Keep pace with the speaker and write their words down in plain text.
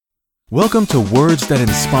Welcome to Words That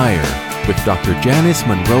Inspire with Dr. Janice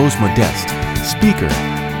Monroe Modeste, speaker,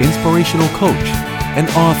 inspirational coach, and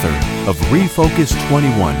author of Refocus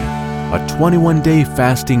 21, a 21-day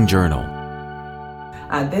fasting journal.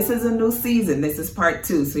 This is a new season. This is part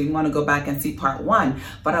 2, so you want to go back and see part 1.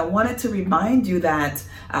 But I wanted to remind you that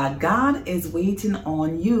God is waiting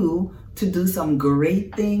on you to do some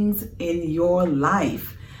great things in your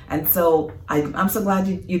life. And so I'm so glad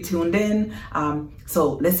you tuned in.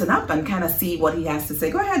 So listen up and kind of see what he has to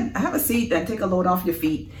say. Go ahead, have a seat and take a load off your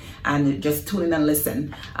feet and just tune in and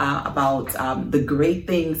listen about the great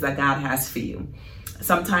things that God has for you.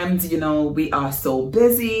 Sometimes, we are so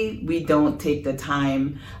busy, we don't take the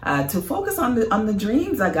time to focus on the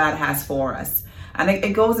dreams that God has for us. And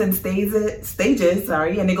it goes in stages,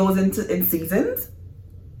 and it goes in seasons.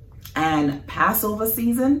 And Passover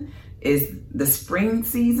season is the spring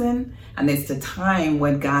season, and it's the time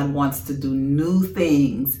when God wants to do new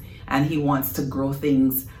things, and he wants to grow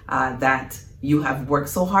things that you have worked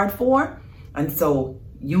so hard for. And so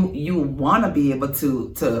you want to be able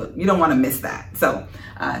to you don't want to miss that. So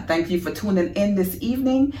thank you for tuning in this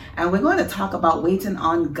evening, and we're going to talk about waiting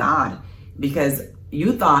on God, because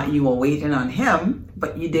you thought you were waiting on him,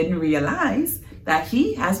 but you didn't realize that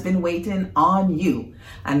he has been waiting on you.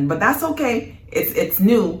 But that's okay. It's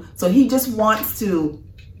new. So he just wants to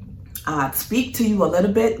speak to you a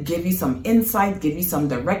little bit, give you some insight, give you some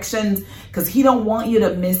directions, because he don't want you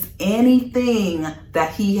to miss anything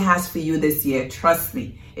that he has for you this year. Trust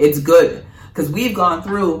me, it's good, because we've gone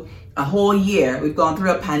through a whole year. We've gone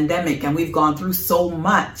through a pandemic, and we've gone through so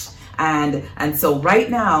much. And so right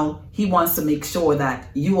now, he wants to make sure that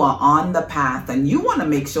you are on the path, and you want to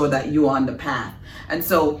make sure that you're on the path. And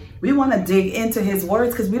so we want to dig into his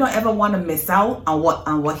words, because we don't ever want to miss out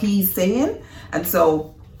on what he's saying. And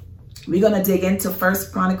so we're going to dig into 1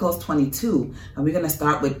 Chronicles 22, and we're going to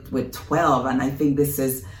start with 12. And I think this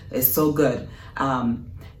is so good.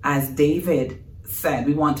 As David said,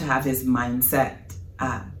 we want to have his mindset,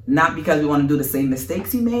 not because we want to do the same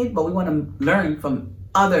mistakes he made, but we want to learn from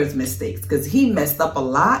others' mistakes, because he messed up a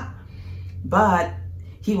lot, but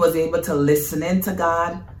he was able to listen into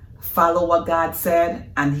God, follow what God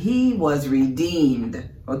said, and he was redeemed.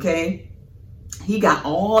 Okay, he got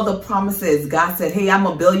all the promises. God said, hey, I'm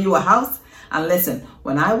gonna build you a house. And listen,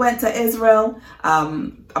 when I went to Israel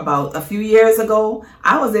about a few years ago,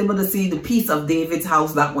 I was able to see the piece of David's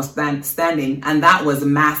house that was standing, and that was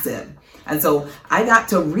massive. And so I got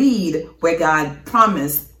to read where God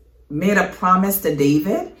made a promise to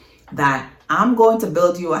David that I'm going to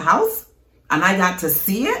build you a house, and I got to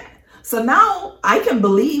see it. So now I can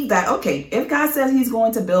believe that, okay, if God says he's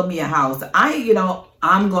going to build me a house,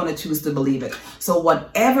 I'm going to choose to believe it. So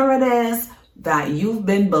whatever it is that you've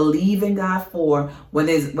been believing God for,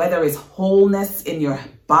 whether it's wholeness in your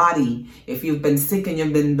body, if you've been sick and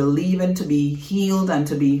you've been believing to be healed and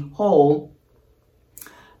to be whole,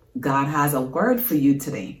 God has a word for you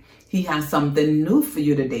today. He has something new for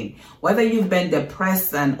you today. Whether you've been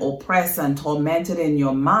depressed and oppressed and tormented in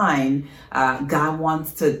your mind, God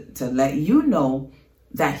wants to let you know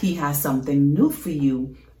that he has something new for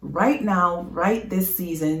you right now, right this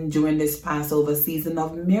season, during this Passover season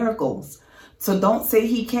of miracles. So don't say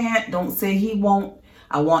he can't. Don't say he won't.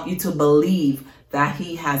 I want you to believe that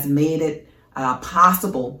he has made it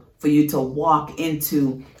possible for you to walk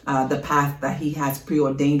into the path that he has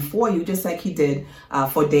preordained for you, just like he did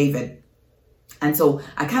for David. And so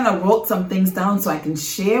I kind of wrote some things down so I can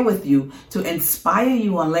share with you to inspire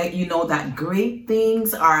you and let you know that great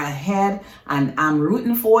things are ahead, and I'm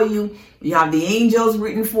rooting for you. You have the angels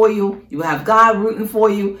rooting for you. You have God rooting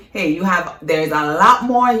for you. Hey, there's a lot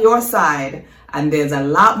more on your side, and there's a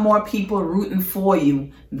lot more people rooting for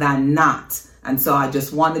you than not. And so I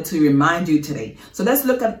just wanted to remind you today. So let's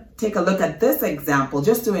take a look at this example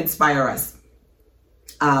just to inspire us.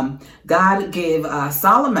 God gave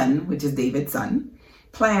Solomon, which is David's son,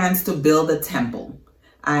 plans to build a temple.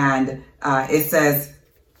 And it says,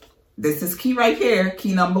 this is key right here,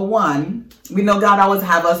 key number 1. We know God always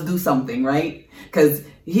have us do something, right? Because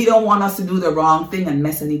he don't want us to do the wrong thing and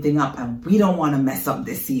mess anything up. And we don't want to mess up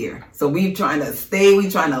this year. So we're trying to stay,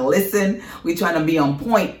 we're trying to listen, we're trying to be on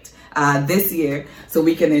point this year, so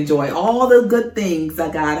we can enjoy all the good things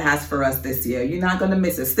that God has for us this year. You're not going to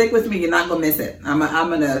miss it. Stick with me. You're not going to miss it. I'm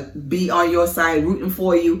going to be on your side, rooting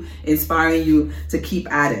for you, inspiring you to keep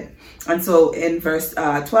at it. And so in verse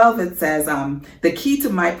 12, it says, the key to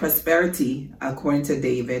my prosperity, according to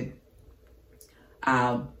David,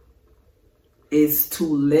 is to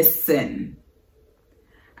listen.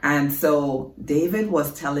 And so David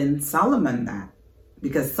was telling Solomon that,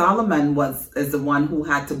 because Solomon is the one who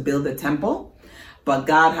had to build the temple. But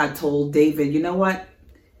God had told David, you know what?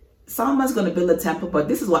 Solomon's going to build a temple, but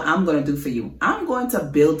this is what I'm going to do for you. I'm going to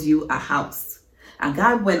build you a house. And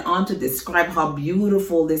God went on to describe how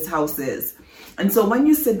beautiful this house is. And so when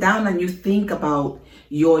you sit down and you think about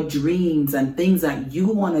your dreams and things that you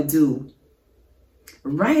want to do,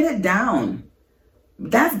 write it down.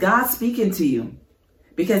 That's God speaking to you.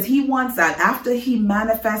 Because he wants that after he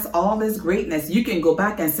manifests all this greatness, you can go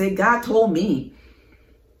back and say, God told me,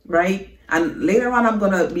 right? And later on, I'm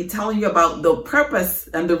going to be telling you about the purpose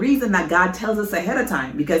and the reason that God tells us ahead of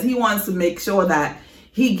time, because he wants to make sure that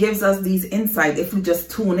he gives us these insights if we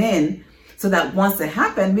just tune in, so that once it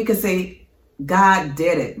happens, we can say, God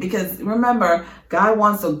did it. Because remember, God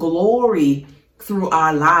wants a glory through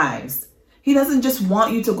our lives. He doesn't just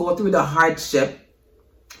want you to go through the hardship.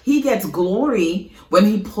 He gets glory when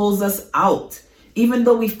he pulls us out. Even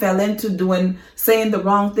though we fell into saying the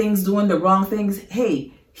wrong things, doing the wrong things,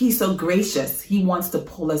 hey, he's so gracious. He wants to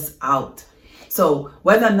pull us out. So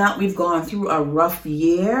whether or not we've gone through a rough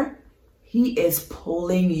year, he is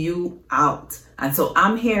pulling you out. And so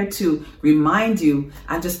I'm here to remind you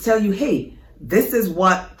and just tell you, hey, this is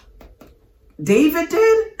what David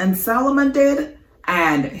did and Solomon did.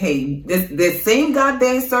 And hey, this same God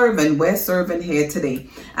they're serving, we're serving here today.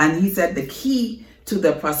 And he said the key to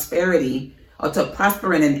the prosperity, or to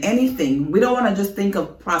prospering in anything, we don't want to just think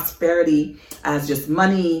of prosperity as just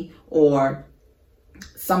money or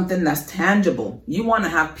something that's tangible. You want to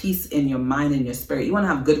have peace in your mind and your spirit. You want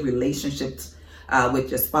to have good relationships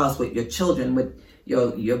with your spouse, with your children, with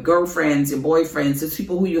your girlfriends, your boyfriends, the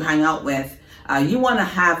people who you hang out with. You want to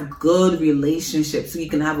have good relationships so you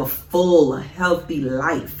can have a full, healthy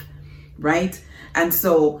life, right? And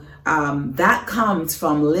so that comes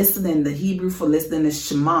from listening. The Hebrew for listening is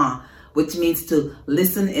Shema, which means to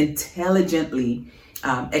listen intelligently,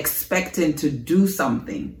 expecting to do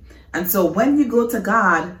something. And so when you go to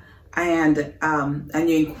God and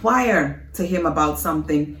you inquire to him about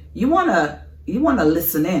something, you want to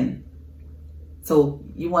listen in. So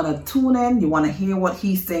you want to tune in, you want to hear what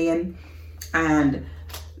he's saying. And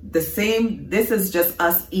this is just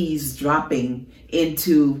us eavesdropping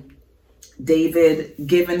into David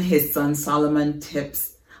giving his son Solomon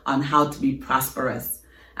tips on how to be prosperous.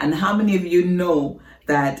 And how many of you know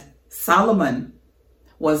that Solomon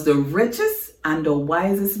was the richest and the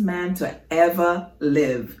wisest man to ever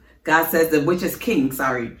live? God says the richest king,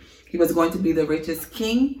 he was going to be the richest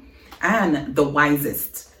king and the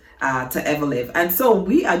wisest to ever live. And so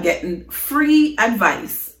we are getting free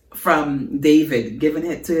advice from David, giving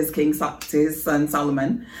it to his son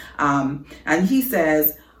Solomon. And he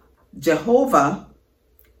says, Jehovah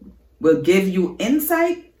will give you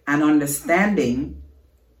insight and understanding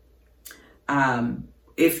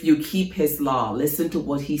if you keep his law. Listen to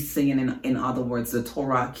what he's saying in other words, the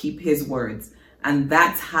Torah, keep his words. And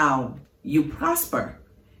that's how you prosper.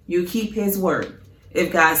 You keep his word.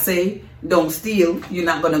 If God say, don't steal, you're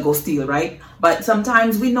not going to go steal, right? But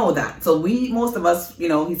sometimes we know that. So most of us,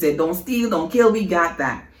 he said, don't steal, don't kill. We got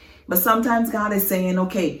that. But sometimes God is saying,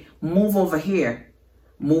 okay, move over here,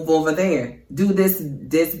 move over there, do this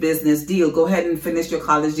business deal. Go ahead and finish your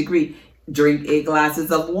college degree. Drink 8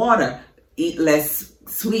 glasses of water, eat less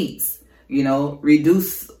sweets,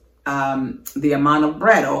 reduce the amount of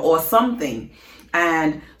bread or something.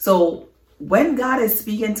 And so when God is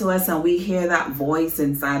speaking to us and we hear that voice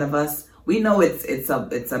inside of us, we know it's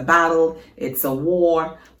a battle, it's a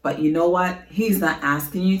war, but you know what? He's not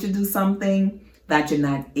asking you to do something that you're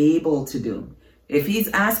not able to do. If he's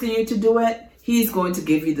asking you to do it, he's going to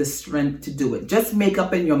give you the strength to do it. Just make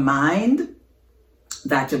up in your mind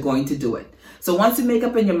that you're going to do it. So once you make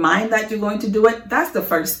up in your mind that you're going to do it, that's the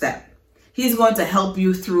first step. He's going to help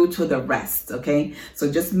you through to the rest, okay?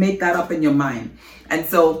 So just make that up in your mind. And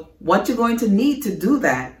so what you're going to need to do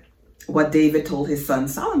that, what David told his son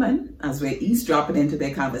Solomon, as we're eavesdropping into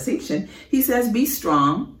their conversation, he says, be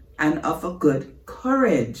strong and of a good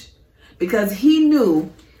courage. Because he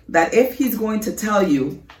knew that if he's going to tell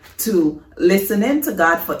you to listen into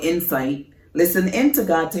God for insight, listen into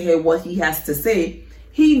God to hear what he has to say,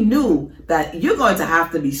 he knew that you're going to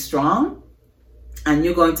have to be strong and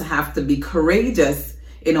you're going to have to be courageous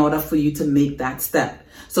in order for you to make that step.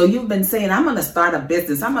 So you've been saying, I'm going to start a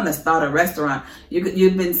business. I'm going to start a restaurant.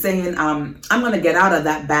 You've been saying, I'm going to get out of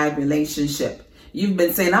that bad relationship. You've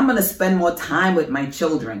been saying, I'm going to spend more time with my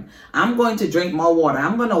children. I'm going to drink more water.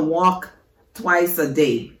 I'm going to walk twice a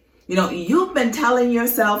day. You've been telling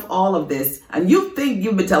yourself all of this, and you think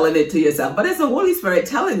you've been telling it to yourself, but it's the Holy Spirit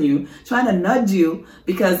telling you, trying to nudge you,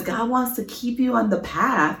 because God wants to keep you on the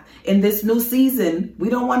path in this new season. We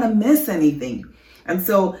don't want to miss anything. And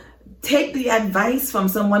so take the advice from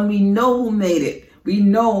someone we know who made it. We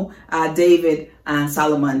know David and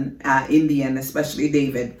Solomon in the end, especially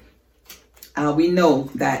David. We know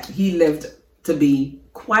that he lived to be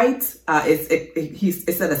quite, he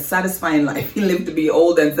said a satisfying life. He lived to be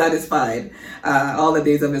old and satisfied all the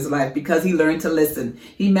days of his life because he learned to listen.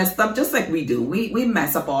 He messed up just like we do. We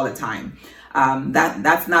mess up all the time.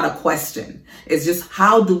 That's not a question. It's just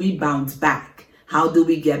how do we bounce back? How do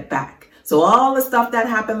we get back? So all the stuff that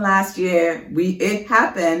happened last year, it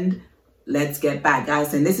happened. Let's get back,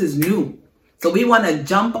 guys. And this is new. So we want to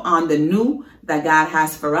jump on the new that God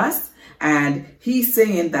has for us. And he's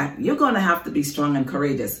saying that you're going to have to be strong and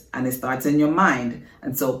courageous. And it starts in your mind.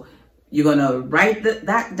 And so you're going to write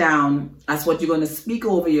that down. That's what you're going to speak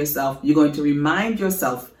over yourself. You're going to remind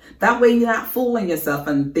yourself. That way you're not fooling yourself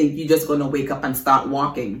and think you're just going to wake up and start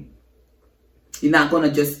walking. You're not going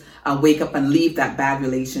to just wake up and leave that bad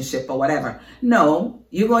relationship or whatever. No,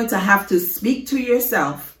 you're going to have to speak to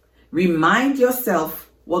yourself, remind yourself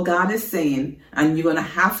what God is saying, and you're going to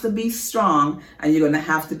have to be strong and you're going to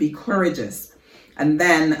have to be courageous. And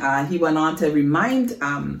then he went on to remind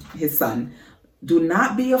his son, do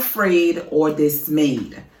not be afraid or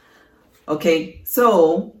dismayed. Okay,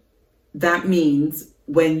 so that means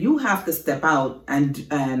when you have to step out and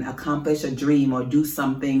accomplish a dream or do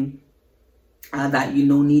something that you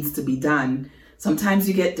know needs to be done, sometimes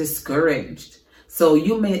you get discouraged. So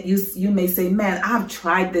you may say, man, I've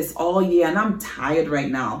tried this all year and I'm tired right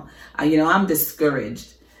now. I'm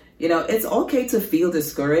discouraged. It's okay to feel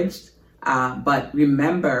discouraged, but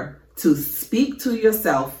remember to speak to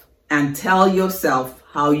yourself and tell yourself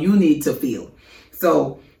how you need to feel.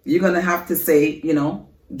 So you're going to have to say,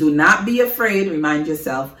 do not be afraid, remind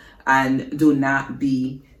yourself, and do not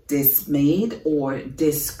be dismayed or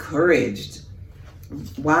discouraged.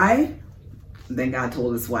 Why? Then God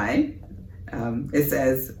told us why. It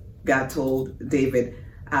says, God told David,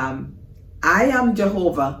 I am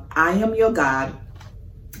Jehovah, I am your God,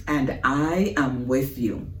 and I am with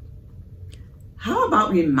you. How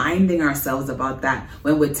about reminding ourselves about that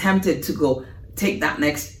when we're tempted to go take that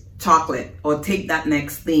next chocolate or take that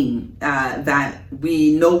next thing that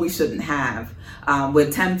we know we shouldn't have?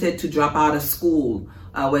 We're tempted to drop out of school.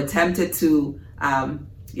 We're tempted to,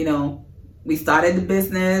 we started the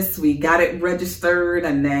business, we got it registered,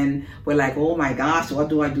 and then we're like, oh my gosh, what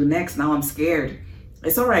do I do next? Now I'm scared.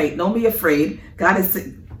 It's all right. Don't be afraid. God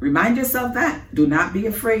is, remind yourself that. Do not be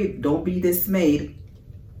afraid. Don't be dismayed.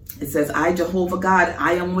 It says, I, Jehovah God,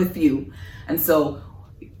 I am with you. And so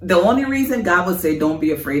the only reason God would say don't be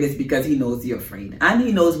afraid is because he knows you're afraid. And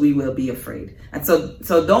he knows we will be afraid. And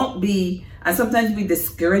so don't be, and sometimes we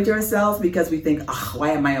discourage ourselves because we think,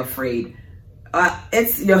 why am I afraid?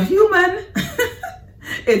 You're human.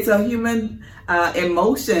 It's a human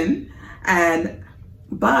emotion,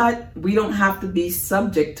 but we don't have to be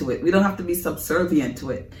subject to it. We don't have to be subservient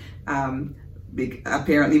to it.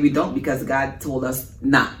 Apparently we don't, because God told us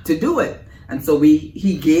not to do it. And so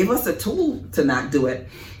he gave us a tool to not do it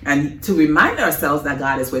and to remind ourselves that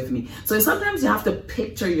God is with me. So sometimes you have to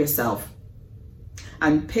picture yourself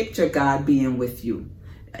and picture God being with you.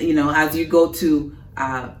 As you go to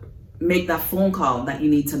make that phone call that you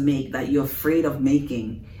need to make, that you're afraid of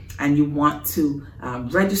making, and you want to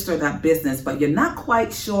register that business, but you're not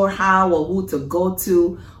quite sure how or who to go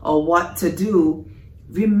to or what to do.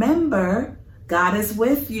 Remember, God is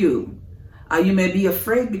with you. You may be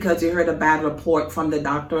afraid because you heard a bad report from the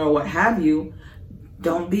doctor or what have you.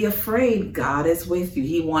 Don't be afraid. God is with you.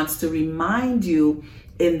 He wants to remind you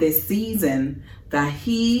in this season that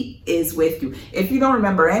he is with you. If you don't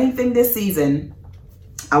remember anything this season,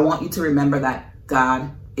 I want you to remember that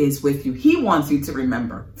God is with you. He wants you to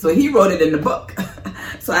remember. So he wrote it in the book.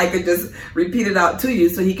 So I could just repeat it out to you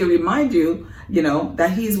so he can remind you,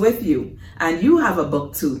 that he's with you. And you have a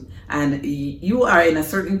book too. And you are in a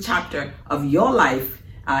certain chapter of your life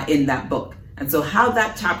in that book. And so how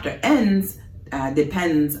that chapter ends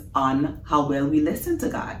depends on how well we listen to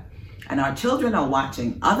God. And our children are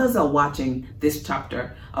watching. Others are watching this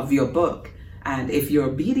chapter of your book. And if you're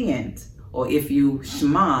obedient, or if you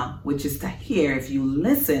shema, which is to hear, if you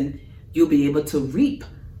listen, you'll be able to reap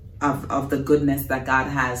of the goodness that God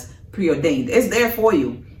has preordained. It's there for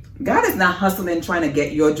you. God is not hustling trying to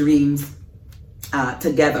get your dreams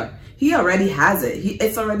together. He already has it.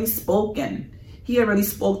 It's already spoken. He already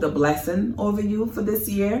spoke the blessing over you for this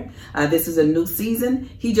year. This is a new season.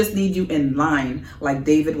 He just needs you in line, like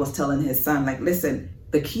David was telling his son, listen,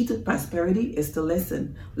 the key to prosperity is to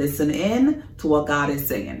listen. Listen in to what God is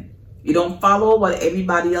saying. You don't follow what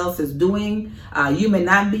everybody else is doing. You may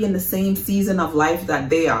not be in the same season of life that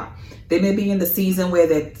they are. They may be in the season where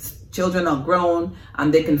they're children are grown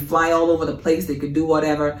and they can fly all over the place. They could do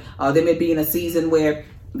whatever. They may be in a season where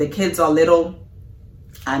the kids are little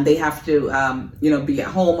and they have to, be at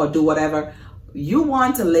home or do whatever. You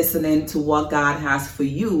want to listen in to what God has for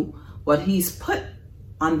you, what he's put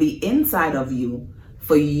on the inside of you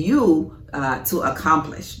for you to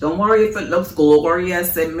accomplish. Don't worry if it looks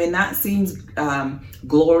glorious. It may not seem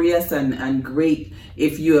glorious and great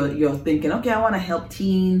if you're thinking, okay, I want to help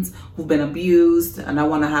teens who've been abused and I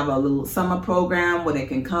want to have a little summer program where they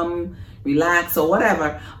can come relax or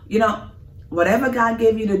whatever. Whatever God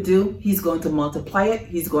gave you to do, he's going to multiply it.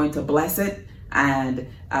 He's going to bless it. And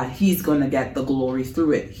he's going to get the glory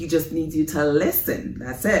through it. He just needs you to listen.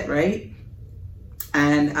 That's it, right?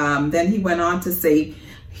 And then he went on to say,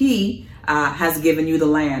 he has given you the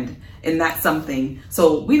land. And that's something.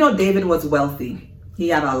 So we know David was wealthy. He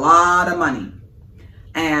had a lot of money.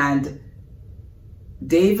 And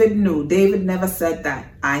David never said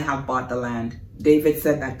that I have bought the land. David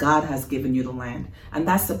said that God has given you the land. And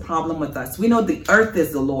that's the problem with us. We know the earth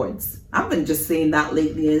is the Lord's. I've been just saying that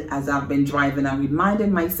lately as I've been driving. I'm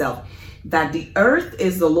reminding myself that the earth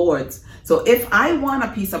is the Lord's. So if I want a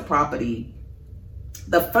piece of property,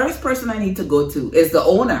 the first person I need to go to is the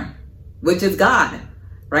owner, which is God,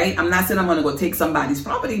 right? I'm not saying I'm going to go take somebody's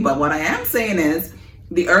property, but what I am saying is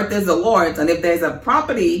the earth is the Lord's. And if there's a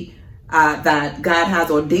property that God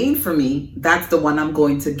has ordained for me, that's the one I'm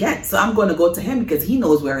going to get. So I'm going to go to him because he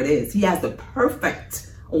knows where it is. He has the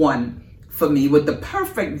perfect one for me with the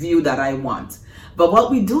perfect view that I want. But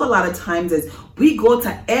what we do a lot of times is we go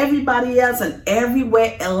to everybody else and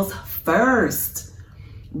everywhere else first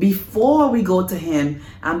before we go to him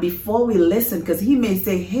and before we listen, because he may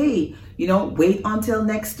say, hey, wait until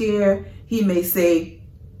next year. He may say,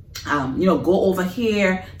 go over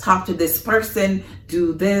here, talk to this person,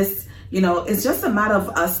 do this. It's just a matter of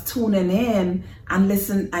us tuning in and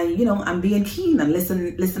listen, and being keen and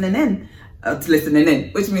listening in,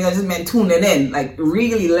 which means I just meant tuning in, like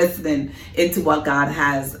really listening into what God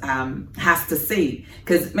has to say.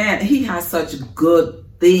 Because man, he has such good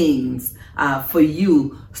things for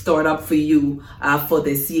you, stored up for you for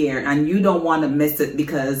this year, and you don't want to miss it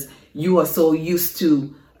because you are so used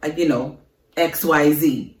to,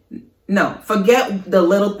 XYZ. No, forget the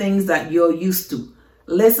little things that you're used to.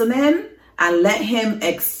 Listen in and let him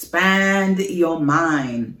expand your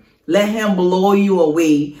mind. Let him blow you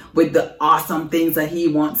away with the awesome things that he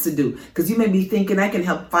wants to do. Because you may be thinking, I can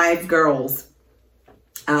help 5 girls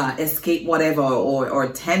escape whatever, or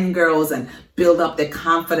 10 girls and build up their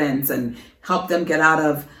confidence and help them get out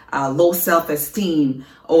of low self-esteem,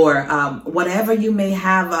 or whatever you may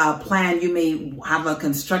have planned. You may have a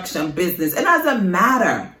construction business. It doesn't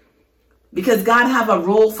matter, because God have a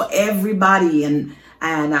role for everybody.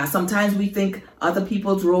 And sometimes we think other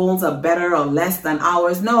people's roles are better or less than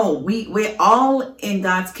ours. No, we're all in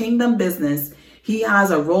God's kingdom business. He has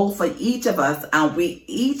a role for each of us, and we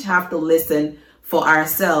each have to listen for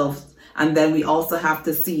ourselves. And then we also have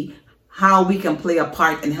to see how we can play a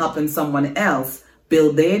part in helping someone else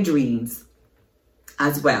build their dreams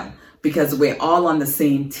as well, because we're all on the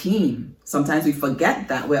same team. Sometimes we forget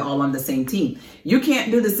that we're all on the same team. You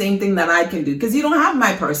can't do the same thing that I can do because you don't have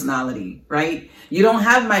my personality, right? You don't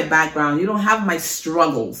have my background. You don't have my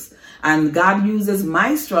struggles. And God uses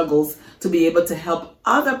my struggles to be able to help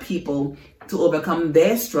other people to overcome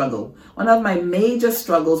their struggle. One of my major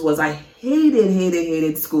struggles was I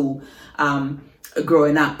hated school.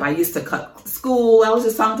 Growing up, I used to cut school. I was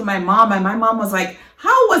just talking to my mom, and my mom was like,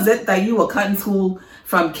 how was it that you were cutting school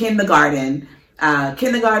from kindergarten,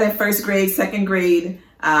 first grade, second grade?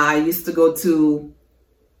 I used to go to,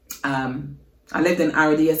 I lived in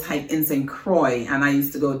Aradias Heights in St. Croix, and I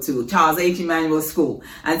used to go to Charles H. Emmanuel School.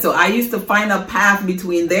 And so I used to find a path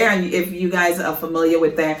between there, and if you guys are familiar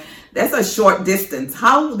with that, that's a short distance.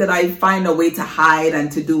 How did I find a way to hide and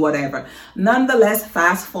to do whatever? Nonetheless,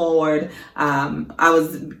 fast forward, I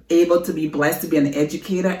was able to be blessed to be an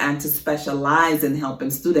educator and to specialize in helping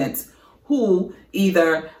students who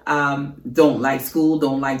either don't like school,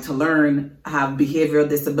 don't like to learn, have behavioral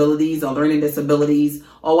disabilities or learning disabilities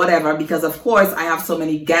or whatever. Because of course I have so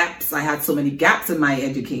many gaps. I had so many gaps in my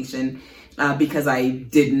education because I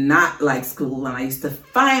did not like school, and I used to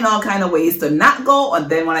find all kind of ways to not go. And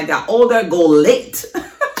then when I got older, go late.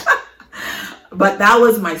 But that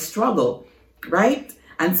was my struggle, right?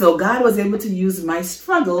 And so God was able to use my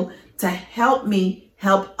struggle to help me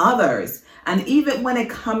help others. And even when it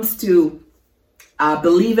comes to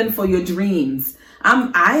believing for your dreams,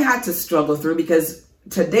 I had to struggle through, because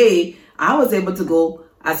today I was able to go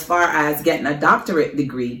as far as getting a doctorate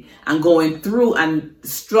degree and going through and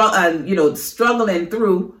struggling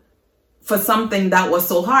through for something that was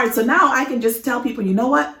so hard. So now I can just tell people, you know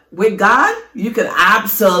what? With God, you could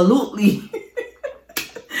absolutely,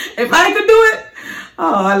 if I could do it.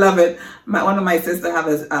 Oh, I love it. One of my sisters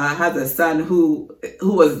has a son who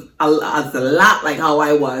was a lot like how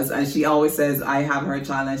I was. And she always says, I have her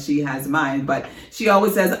child and she has mine. But she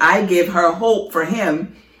always says, I give her hope for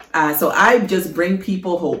him. So I just bring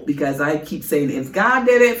people hope, because I keep saying, if God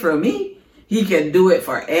did it for me, he can do it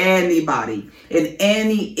for anybody in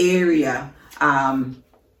any area.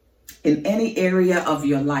 In any area of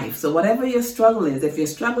your life. So whatever your struggle is, if you're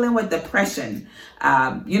struggling with depression,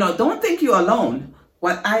 don't think you're alone.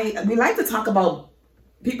 We like to talk about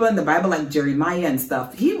people in the Bible like Jeremiah and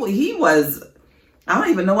stuff. He was, I don't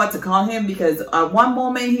even know what to call him, because one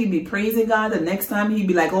moment he'd be praising God, the next time he'd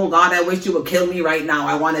be like, oh God, I wish you would kill me right now.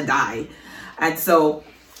 I want to die. And so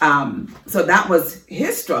that was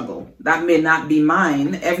his struggle. That may not be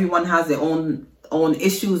mine. Everyone has their own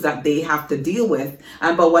issues that they have to deal with.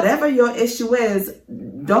 But whatever your issue is,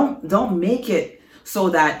 don't make it so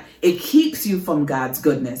that it keeps you from God's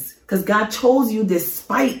goodness. Because God chose you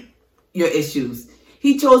despite your issues.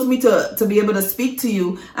 He chose me to be able to speak to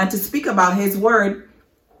you and to speak about his word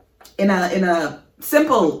in a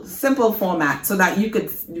simple format, so that you could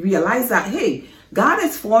realize that, hey, God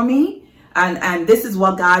is for me, and this is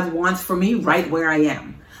what God wants for me right where I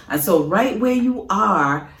am. And so right where you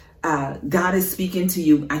are, God is speaking to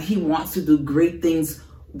you, and he wants to do great things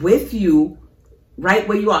with you right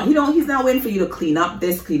where you are. He's not waiting for you to clean up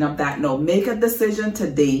this, clean up that. No, make a decision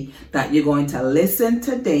today that you're going to listen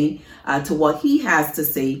today to what he has to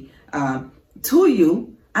say to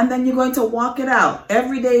you, and then you're going to walk it out.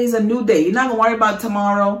 Every day is a new day. You're not going to worry about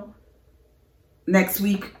tomorrow, next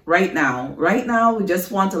week, right now. Right now, we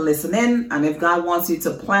just want to listen in, and if God wants you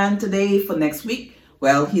to plan today for next week,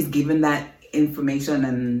 well, he's given that information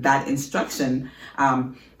and that instruction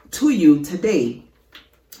to you today.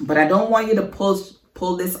 But I don't want you to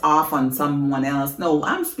pull this off on someone else. No,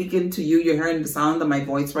 I'm speaking to you. You're hearing the sound of my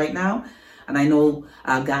voice right now. And I know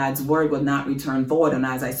God's word will not return void. And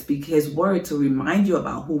as I speak his word to remind you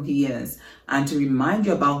about who he is and to remind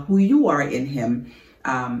you about who you are in him,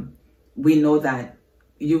 we know that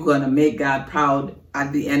you're going to make God proud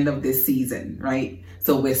at the end of this season, right?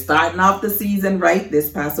 So we're starting off the season, right? This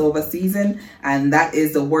Passover season. And that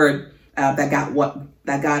is the word that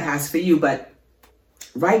God has for you. But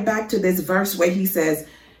right back to this verse where he says,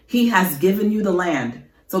 he has given you the land.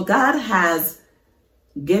 So God has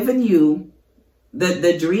given you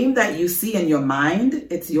the dream that you see in your mind.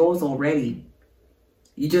 It's yours already.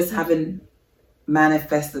 You just haven't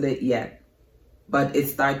manifested it yet. But it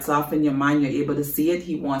starts off in your mind. You're able to see it.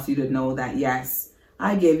 He wants you to know that, yes,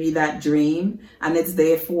 I gave you that dream and it's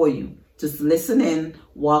there for you. Just listen in,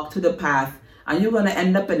 walk to the path, and you're going to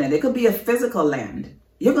end up in it. It could be a physical land.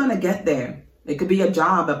 You're going to get there. It could be a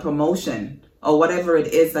job, a promotion, or whatever it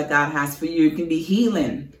is that God has for you. It can be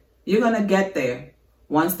healing. You're going to get there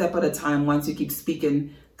one step at a time once you keep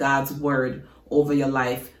speaking God's word over your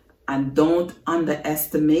life. And don't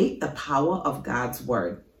underestimate the power of God's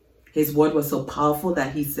word. His word was so powerful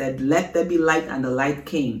that he said, let there be light, and the light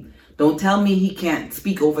came. Don't tell me he can't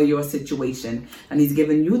speak over your situation. And he's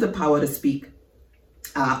given you the power to speak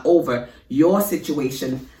over your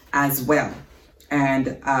situation as well.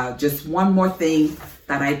 And just one more thing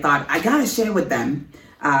that I thought I got to share with them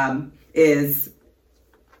is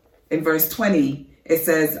in verse 20. It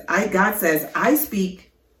says, God says, I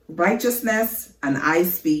speak righteousness, and I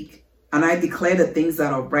declare the things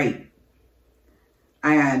that are right.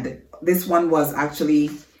 And this one was actually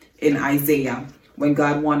in Isaiah, when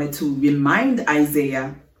God wanted to remind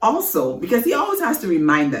Isaiah also, because he always has to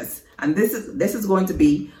remind us. And this is going to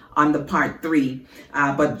be on the part 3.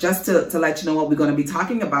 But just to let you know what we're going to be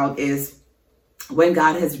talking about is when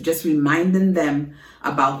God has just reminding them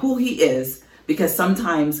about who he is. Because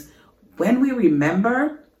sometimes when we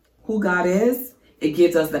remember who God is, it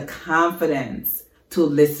gives us the confidence to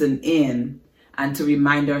listen in and to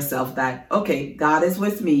remind ourselves that, okay, God is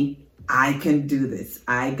with me. I can do this.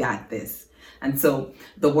 I got this. And so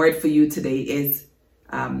the word for you today is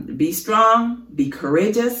be strong, be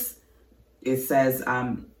courageous. It says,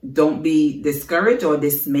 don't be discouraged or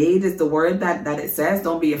dismayed is the word that it says.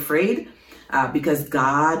 Don't be afraid because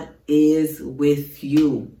God is with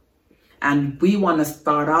you. And we want to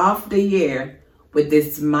start off the year with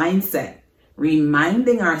this mindset,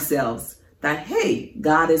 reminding ourselves that, hey,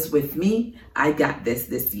 God is with me. I got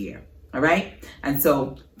this year. All right. And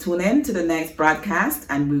so tune in to the next broadcast,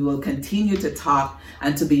 and we will continue to talk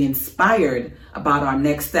and to be inspired about our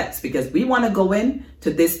next steps, because we want to go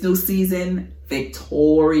into this new season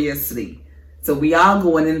victoriously. So we are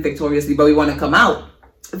going in victoriously, but we want to come out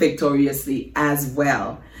victoriously as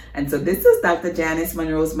well. And so this is Dr. Janice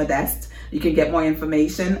Monroe Modest. You can get more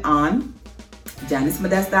information on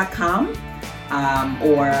janicemodest.com,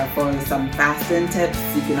 or for some fasting tips,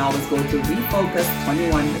 you can always go to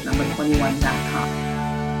refocus21.com.